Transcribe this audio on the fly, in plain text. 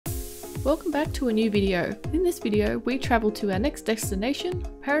Welcome back to a new video. In this video, we travel to our next destination,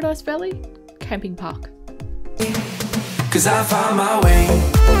 Paradise Valley Camping Park. 'Cause I found my way.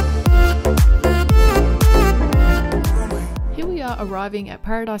 Here we are arriving at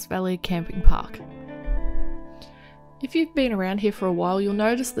Paradise Valley Camping Park. If you've been around here for a while, you'll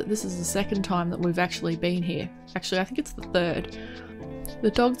notice that this is the second time that we've actually been here. Actually, I think it's the third. The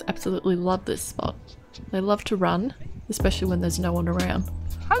dogs absolutely love this spot. They love to run, especially when there's no one around.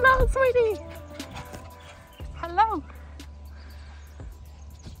 Hello, sweetie! Hello!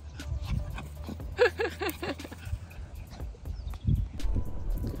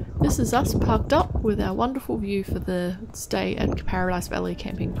 This is us parked up with our wonderful view for the stay at Paradise Valley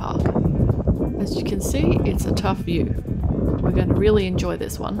Camping Park. As you can see, it's a tough view. We're going to really enjoy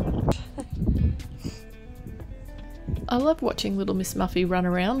this one. I love watching little Miss Muffy run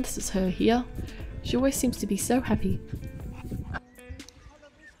around. This is her here. She always seems to be so happy.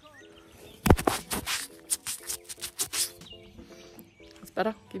 That's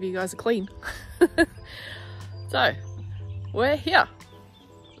better. Give you guys a clean. So, we're here.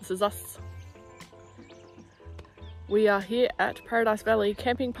 This is us. We are here at Paradise Valley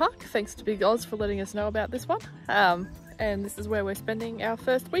Camping Park. Thanks to Big Oz for letting us know about this one. And this is where we're spending our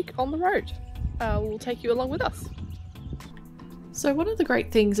first week on the road. We'll take you along with us. So one of the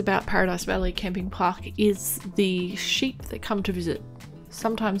great things about Paradise Valley Camping Park is the sheep that come to visit.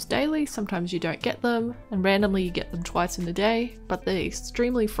 Sometimes daily, sometimes you don't get them, and randomly you get them twice in a day, but they're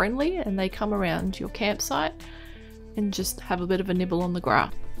extremely friendly and they come around your campsite and just have a bit of a nibble on the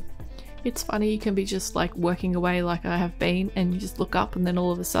grass. It's funny, you can be just like working away like I have been and you just look up and then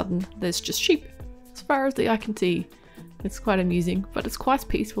all of a sudden there's just sheep as far as the eye can see. It's quite amusing, but it's quite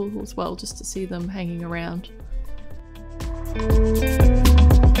peaceful as well just to see them hanging around.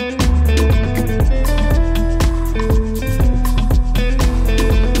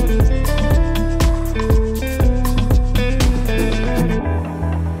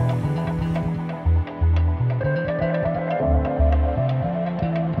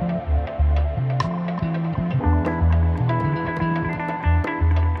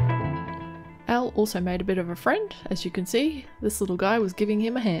 Al also made a bit of a friend. As you can see, this little guy was giving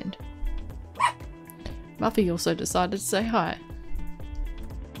him a hand. Muffy also decided to say hi.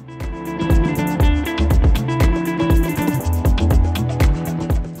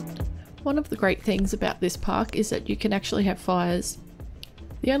 One of the great things about this park is that you can actually have fires.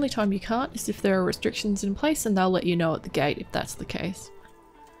 The only time you can't is if there are restrictions in place, and they'll let you know at the gate if that's the case.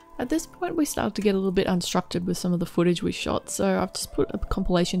 At this point we started to get a little bit unstructured with some of the footage we shot, so I've just put a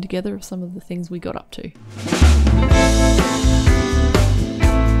compilation together of some of the things we got up to.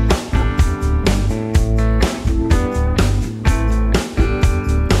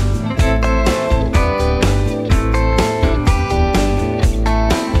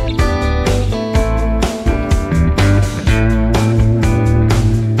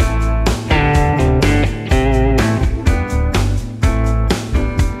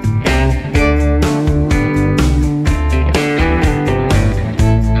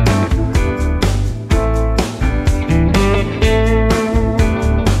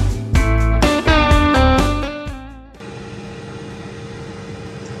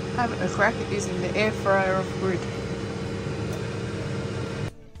 Having a crack at using the air fryer off grid.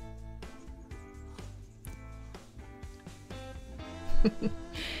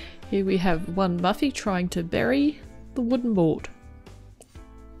 Here we have one Muffy trying to bury the wooden board.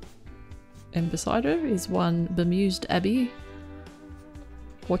 And beside her is one bemused Abby,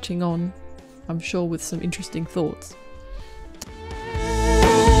 watching on, I'm sure with some interesting thoughts.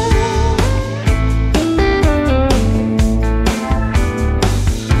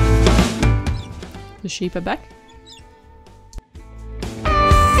 The sheep are back.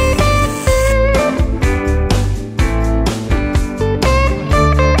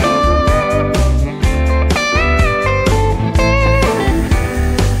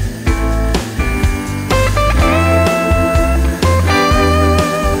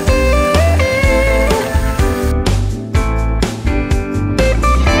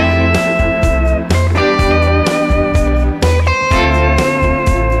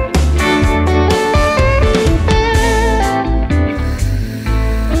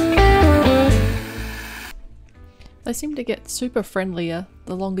 They seem to get super friendlier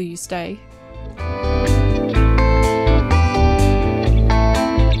the longer you stay.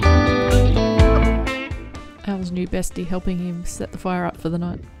 Al's new bestie helping him set the fire up for the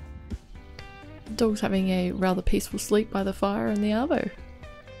night. The dog's having a rather peaceful sleep by the fire in the arvo.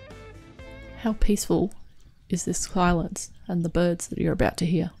 How peaceful is this silence and the birds that you're about to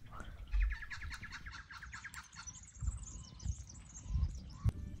hear?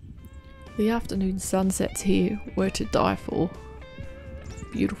 The afternoon sunsets here were to die for.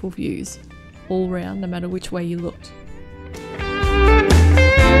 Beautiful views all round, no matter which way you looked.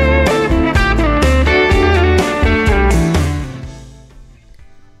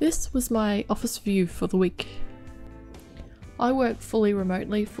 This was my office view for the week. I work fully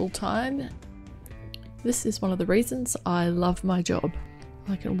remotely full-time. This is one of the reasons I love my job.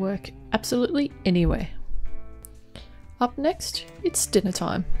 I can work absolutely anywhere. Up next, it's dinner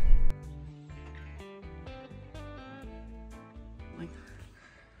time.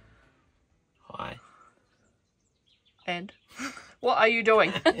 Hi. And what are you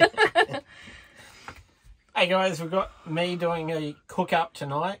doing? Hey guys, we've got me doing a cook up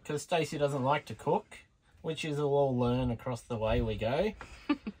tonight because Stacey doesn't like to cook, which is we'll all learn across the way we go.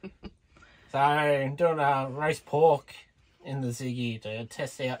 So I'm doing a roast pork in the Ziggy to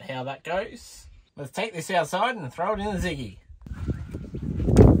test out how that goes. Let's take this outside and throw it in the Ziggy.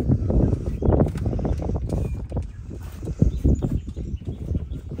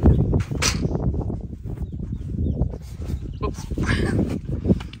 Oops. Get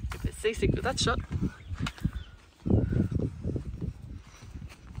a bit seasick with that shot.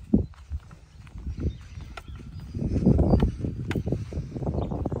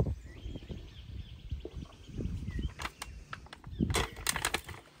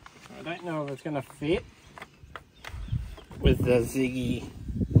 I don't know if it's going to fit with the Ziggy.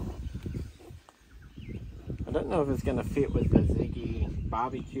 I don't know if it's going to fit with the Ziggy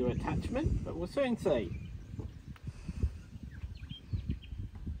barbecue attachment, but we'll soon see.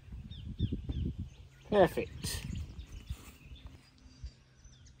 Perfect.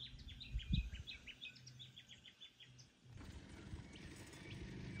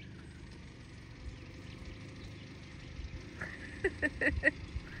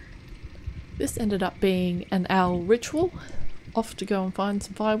 This ended up being an owl ritual. Off to go and find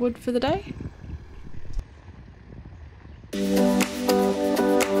some firewood for the day.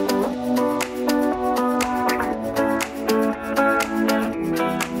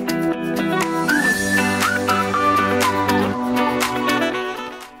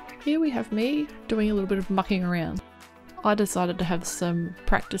 Here we have me doing a little bit of mucking around. I decided to have some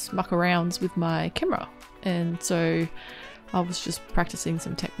practice muck arounds with my camera, and so I was just practicing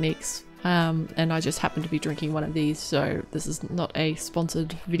some techniques. And I just happened to be drinking one of these, so this is not a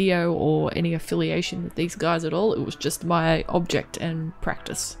sponsored video or any affiliation with these guys at all. It was just my object and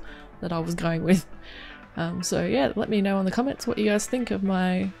practice that I was going with. So yeah, let me know in the comments what you guys think of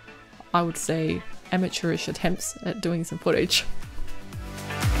my, I would say, amateurish attempts at doing some footage.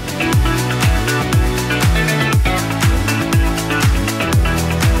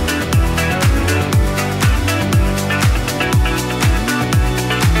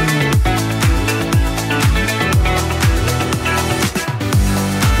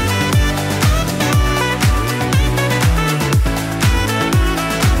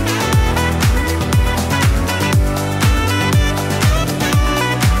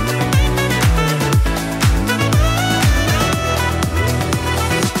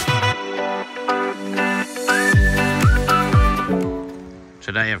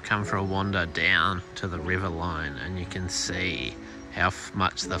 Today I've come for a wander down to the river line, and you can see how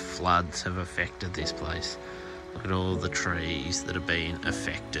much the floods have affected this place. Look at all the trees that have been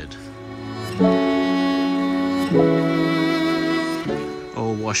affected.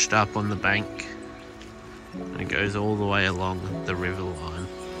 All washed up on the bank, and it goes all the way along the river line.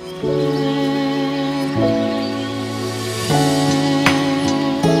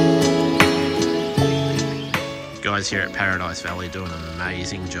 Guys here at Paradise Valley doing an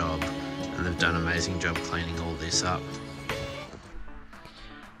amazing job, and they've done an amazing job cleaning all this up.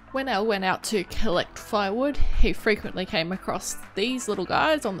 When Al went out to collect firewood, he frequently came across these little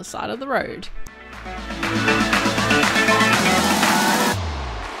guys on the side of the road.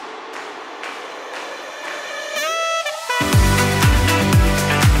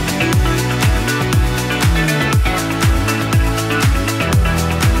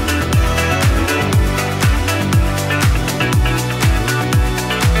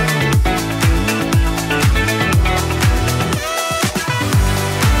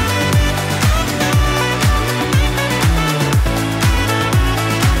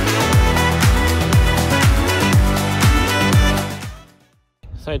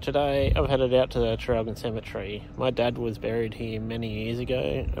 So today I've headed out to the Traralgon Cemetery. My dad was buried here many years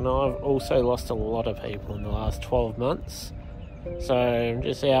ago, and I've also lost a lot of people in the last 12 months. So I'm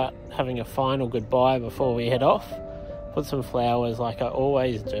just out having a final goodbye before we head off. Put some flowers like I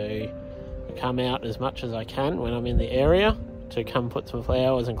always do. I come out as much as I can when I'm in the area to come put some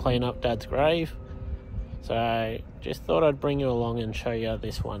flowers and clean up Dad's grave. So just thought I'd bring you along and show you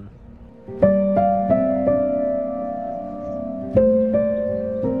this one.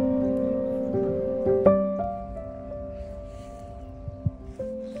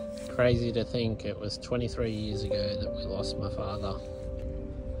 Crazy to think it was 23 years ago that we lost my father.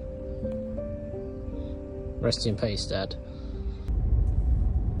 Rest in peace, Dad.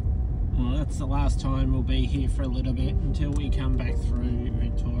 Well, that's the last time we'll be here for a little bit until we come back through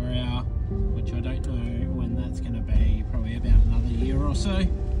Victoria, which I don't know when that's going to be, probably about another year or so.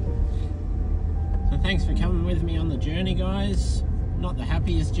 So thanks for coming with me on the journey, guys. Not the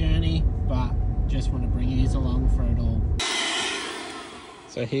happiest journey, but just want to bring you along for it all.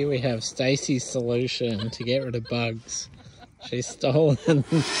 So here we have Stacey's solution to get rid of bugs. She's stolen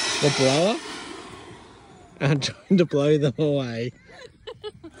the blower and trying to blow them away.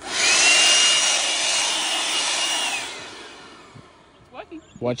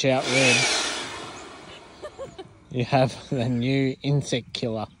 Watch out, Red. You have the new insect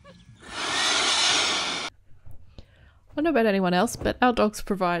killer. I don't know about anyone else, but our dogs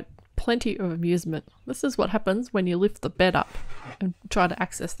provide plenty of amusement. This is what happens when you lift the bed up and try to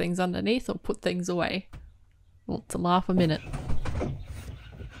access things underneath or put things away. Well, it's a laugh a minute.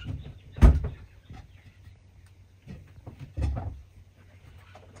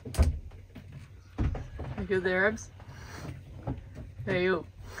 You good there, Abs? Hey, you.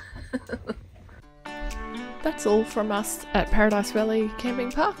 That's all from us at Paradise Valley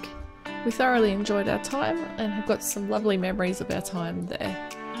Camping Park. We thoroughly enjoyed our time and have got some lovely memories of our time there.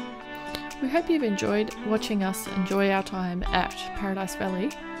 We hope you've enjoyed watching us enjoy our time at Paradise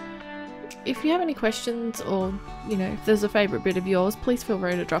Valley. If you have any questions or, if there's a favourite bit of yours, please feel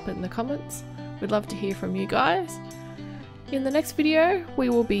free to drop it in the comments. We'd love to hear from you guys. In the next video, we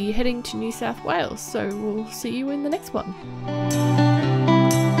will be heading to New South Wales, so we'll see you in the next one.